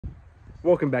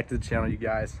Welcome back to the channel, you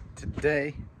guys.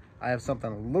 Today I have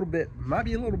something a little bit, might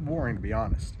be a little boring to be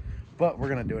honest, but we're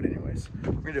gonna do it anyways.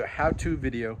 We're gonna do a how-to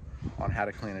video on how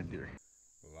to clean a deer.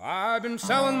 Well, I've been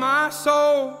selling my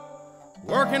soul,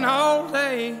 working all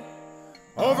day,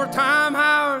 overtime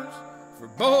hours for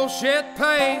bullshit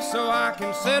pay, so I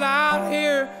can sit out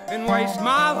here and waste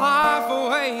my life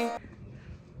away.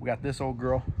 We got this old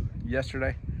girl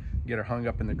yesterday, get her hung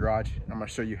up in the garage. I'm gonna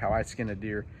show you how I skin a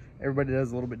deer. Everybody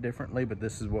does a little bit differently, but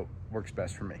this is what works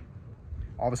best for me.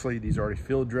 Obviously, these are already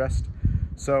field dressed,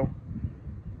 so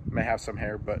may have some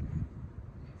hair, but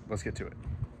let's get to it.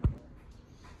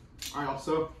 All right,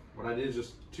 also, what I did is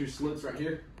just 2 slits right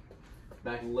here,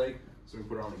 back of the leg, so we can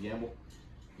put her on the gamble,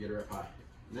 get her up high.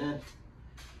 And then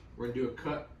we're gonna do a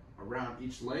cut around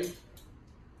each leg.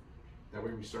 That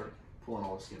way we start pulling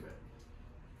all the skin back.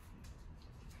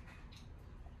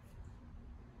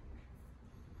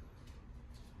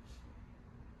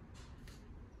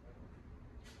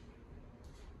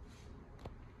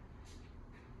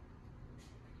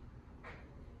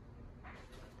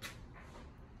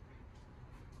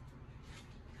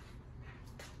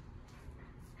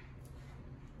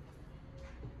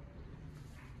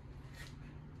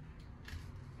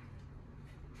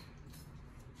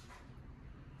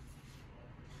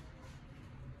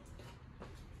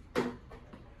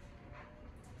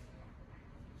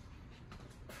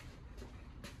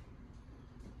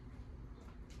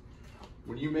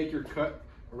 When you make your cut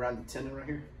around the tendon right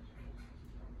here,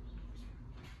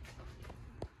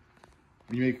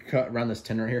 when you make a cut around this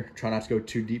tendon right here, try not to go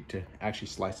too deep to actually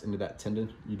slice into that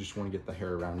tendon. You just want to get the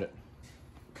hair around it.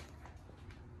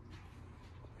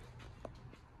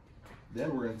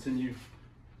 Then we're going to continue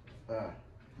where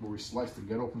we slice the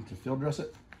gut open to field dress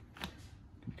it.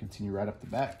 Continue right up the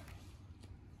back,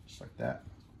 just like that.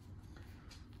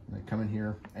 And then come in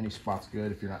here, any spot's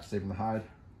good if you're not saving the hide.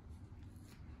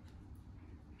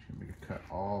 Make a cut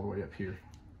all the way up here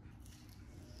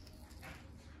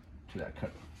to that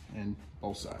cut and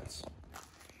both sides.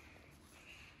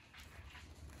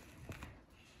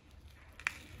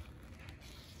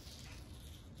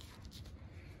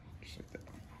 Just like that.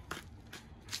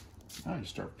 Now you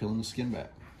start peeling the skin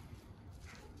back.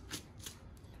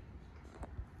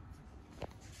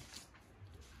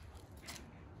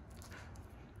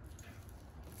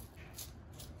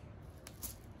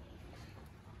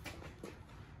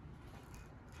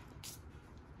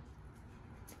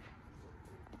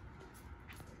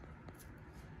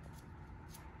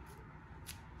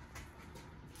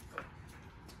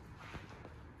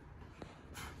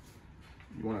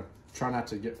 You want to try not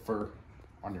to get fur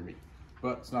on your meat,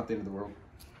 but it's not the end of the world.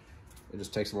 It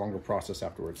just takes a longer process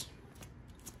afterwards.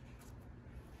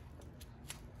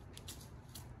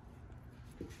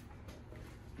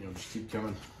 Just keep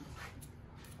coming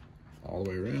all the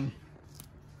way around.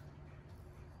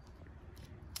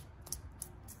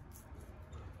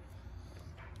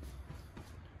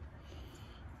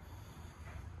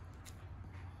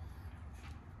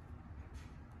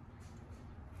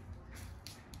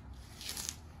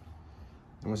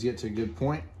 And once you get to a good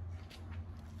point,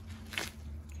 you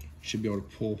should be able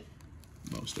to pull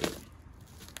most of it.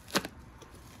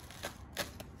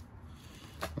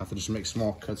 Not to just make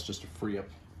small cuts just to free up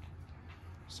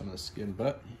some of the skin,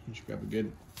 but you should grab a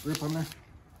good grip on there.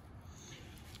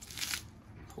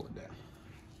 Pull it down.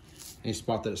 Any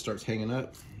spot that it starts hanging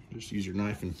up, just use your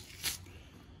knife and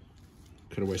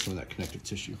cut away some of that connective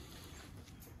tissue.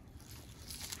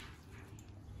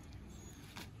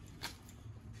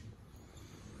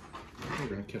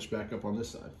 We're going to catch back up on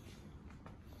this side.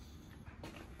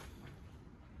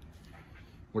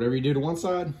 Whatever you do to one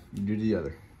side, you do to the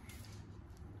other.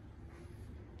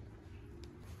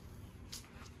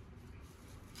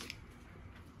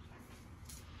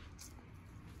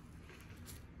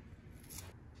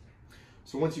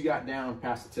 So once you got down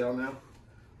past the tail now,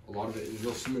 a lot of it is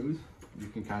real smooth. You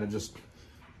can kind of just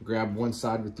grab one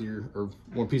side with your, or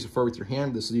one piece of fur with your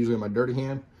hand. This is usually my dirty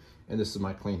hand, and this is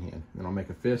my clean hand. Then I'll make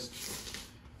a fist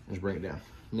and just bring it down.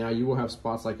 Now you will have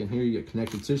spots like in here, you get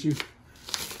connective tissue.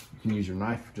 You can use your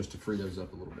knife just to free those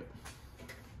up a little bit.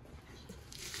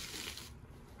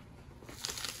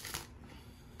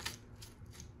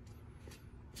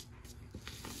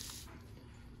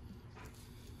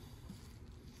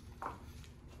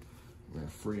 We're gonna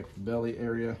free up the belly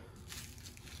area.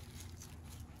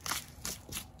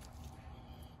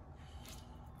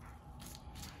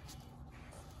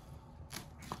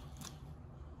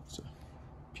 It's a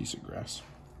piece of grass.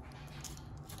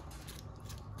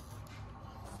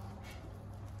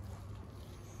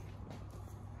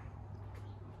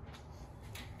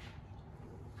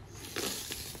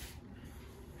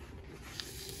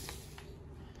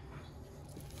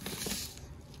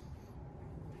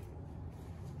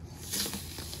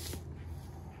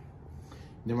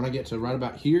 Then when I get to right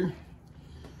about here,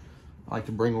 I like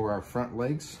to bring over our front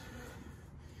legs.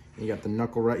 You got the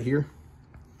knuckle right here.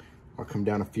 I'll come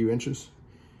down a few inches.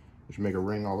 Just make a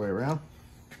ring all the way around.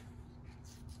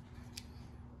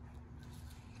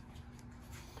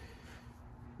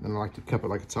 Then I like to cup it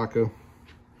like a taco.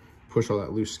 Push all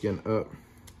that loose skin up.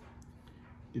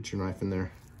 Get your knife in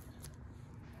there.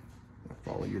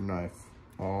 Follow your knife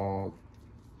all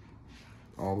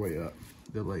the way up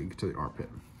the leg to the armpit.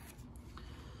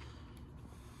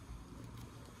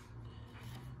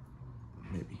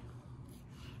 Maybe.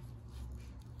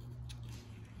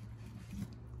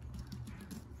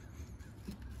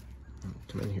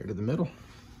 Come in here to the middle.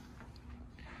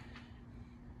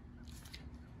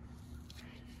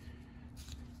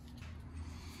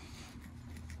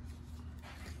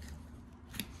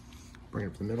 Bring it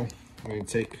up the middle. I'm going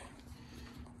to take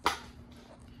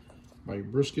my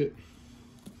brisket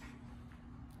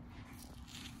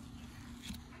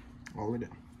all the way down.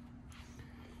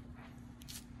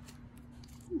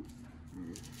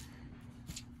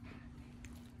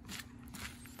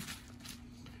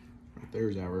 Right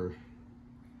there's our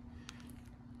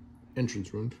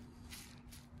entrance wound.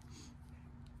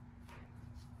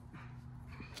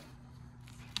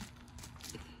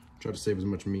 Try to save as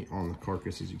much meat on the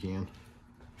carcass as you can.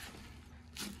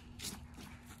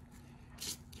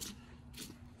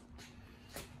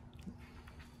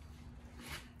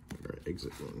 Our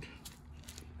exit wound.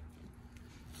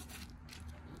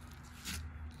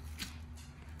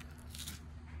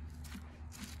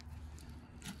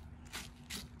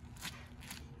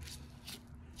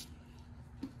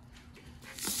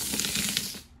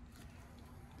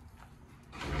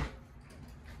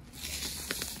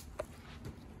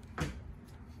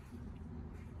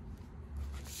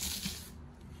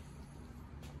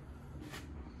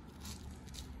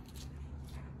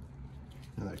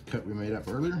 Now that cut we made up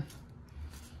earlier,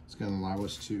 it's going to allow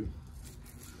us to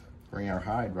bring our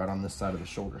hide right on this side of the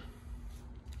shoulder.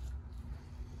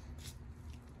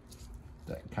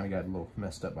 That kind of got a little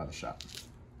messed up by the shot.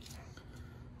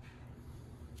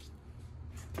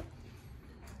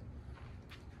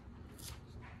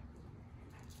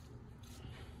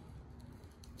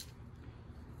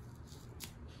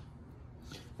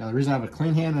 Now the reason I have a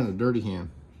clean hand and a dirty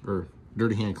hand, or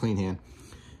dirty hand, clean hand,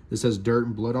 this has dirt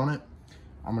and blood on it.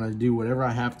 I'm gonna do whatever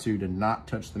I have to not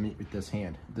touch the meat with this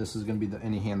hand. This is gonna be the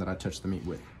any hand that I touch the meat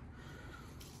with.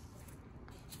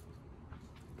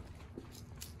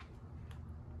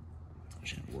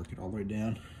 Just gonna work it all the way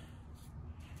down.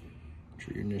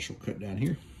 To your initial cut down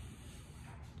here.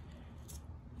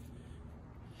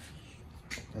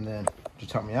 And then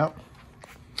just help me out.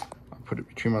 I'll put it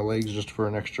between my legs just for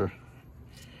an extra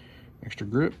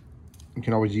grip. You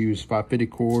can always use 550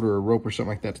 cord or a rope or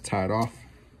something like that to tie it off.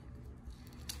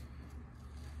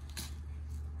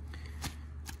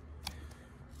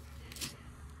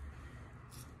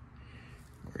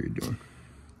 What are you doing?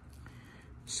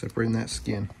 Separating that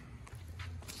skin.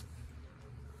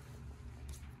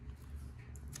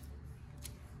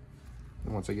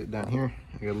 And once I get down here,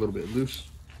 I get a little bit loose.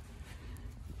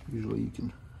 Usually you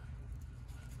can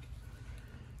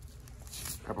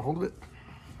grab a hold of it,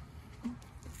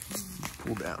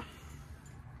 pull down.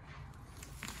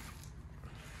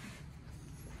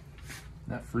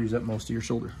 That frees up most of your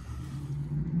shoulder.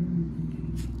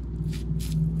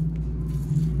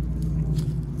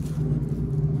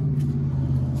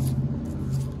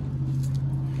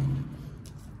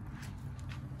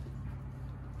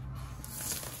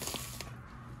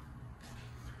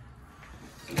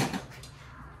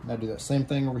 Now do that same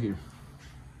thing over here.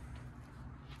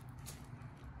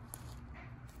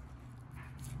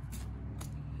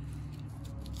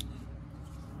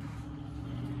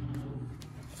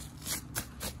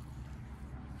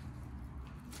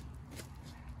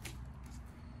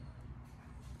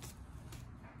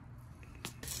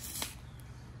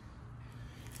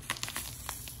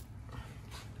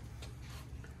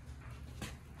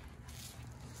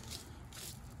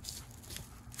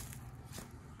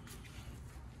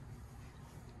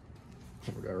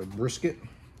 We got our brisket.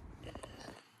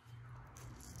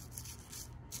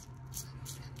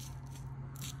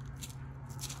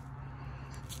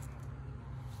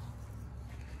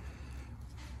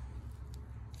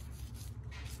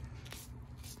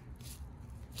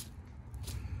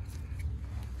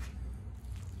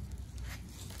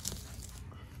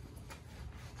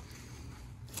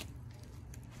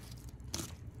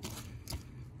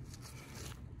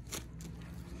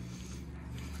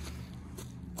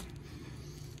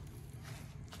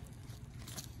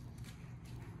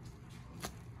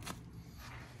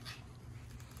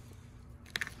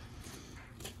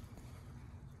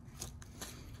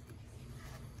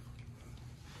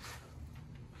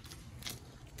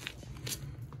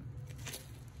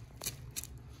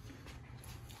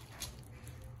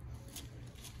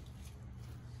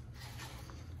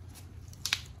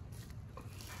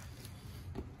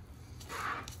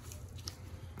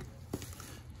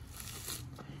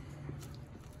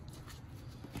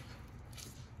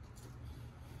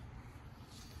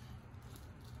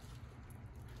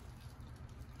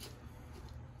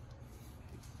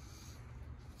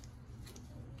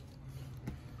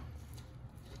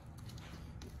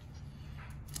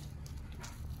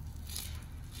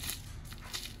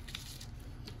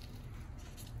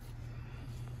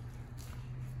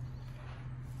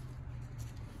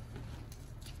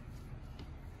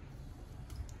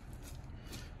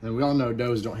 And we all know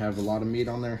does don't have a lot of meat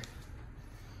on their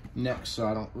neck, so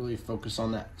I don't really focus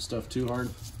on that stuff too hard.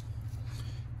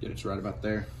 Get it right about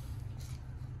there.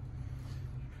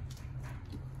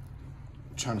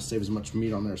 I'm trying to save as much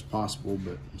meat on there as possible,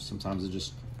 but sometimes it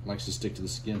just likes to stick to the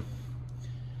skin.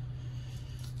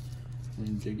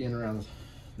 And dig in around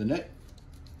the neck.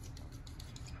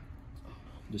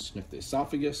 Disconnect the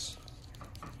esophagus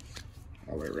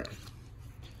all the way around.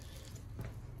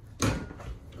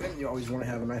 And you always want to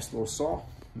have a nice little saw.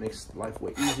 Makes life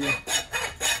way easier.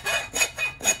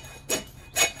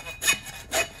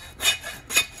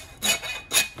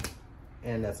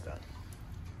 And that's done.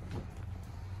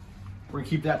 We're gonna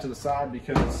keep that to the side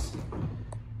because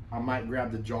I might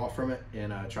grab the jaw from it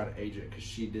and try to age it, because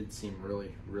she did seem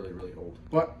really, really, really old.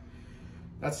 But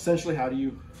that's essentially how do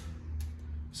you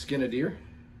skin a deer.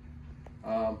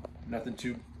 Nothing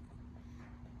too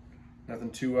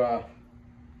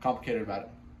complicated about it.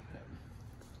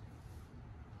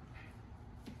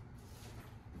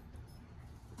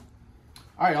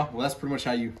 All right, y'all. Well, that's pretty much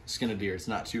how you skin a deer. It's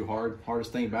not too hard.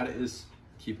 Hardest thing about it is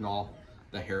keeping all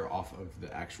the hair off of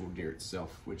the actual deer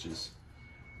itself, which is,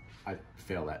 I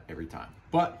fail at every time.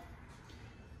 But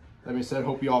that being said,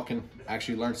 hope you all can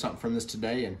actually learn something from this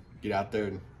today and get out there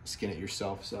and skin it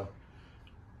yourself. So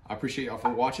I appreciate y'all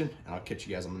for watching, and I'll catch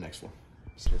you guys on the next one.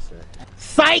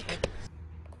 Psych!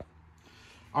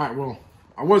 All right, well,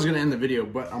 I was gonna end the video,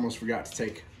 but I almost forgot to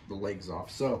take the legs off.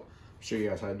 So I'll show you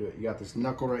guys how to do it. You got this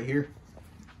knuckle right here.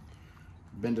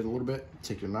 Bend it a little bit,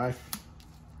 take your knife.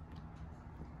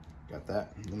 Got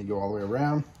that, and then you go all the way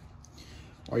around.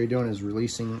 All you're doing is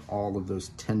releasing all of those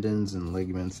tendons and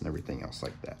ligaments and everything else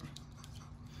like that.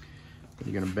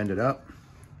 Then you're gonna bend it up.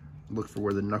 Look for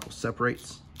where the knuckle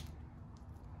separates.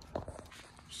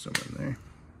 Somewhere in there.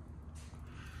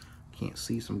 Can't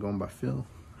see, so I'm going by feel.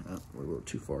 Oh, we're a little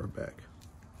too far back.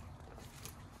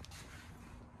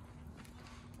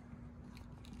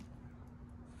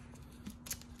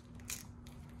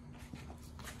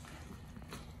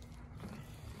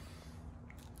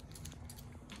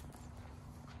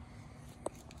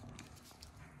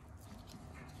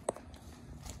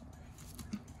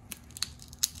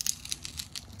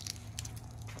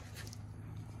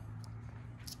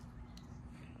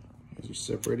 As you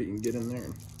separate it, you can get in there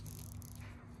and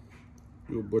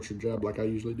do a butcher job like I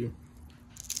usually do.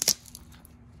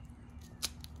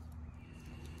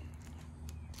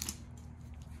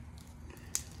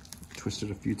 Twist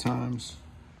it a few times.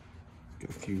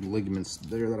 Got a few ligaments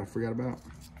there that I forgot about.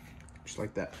 Just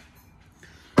like that.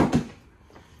 And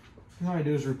all I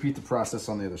do is repeat the process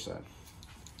on the other side.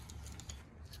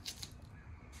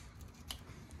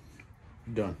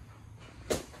 Done.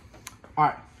 All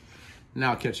right.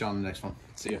 Now I'll catch you on the next one.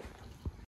 See ya.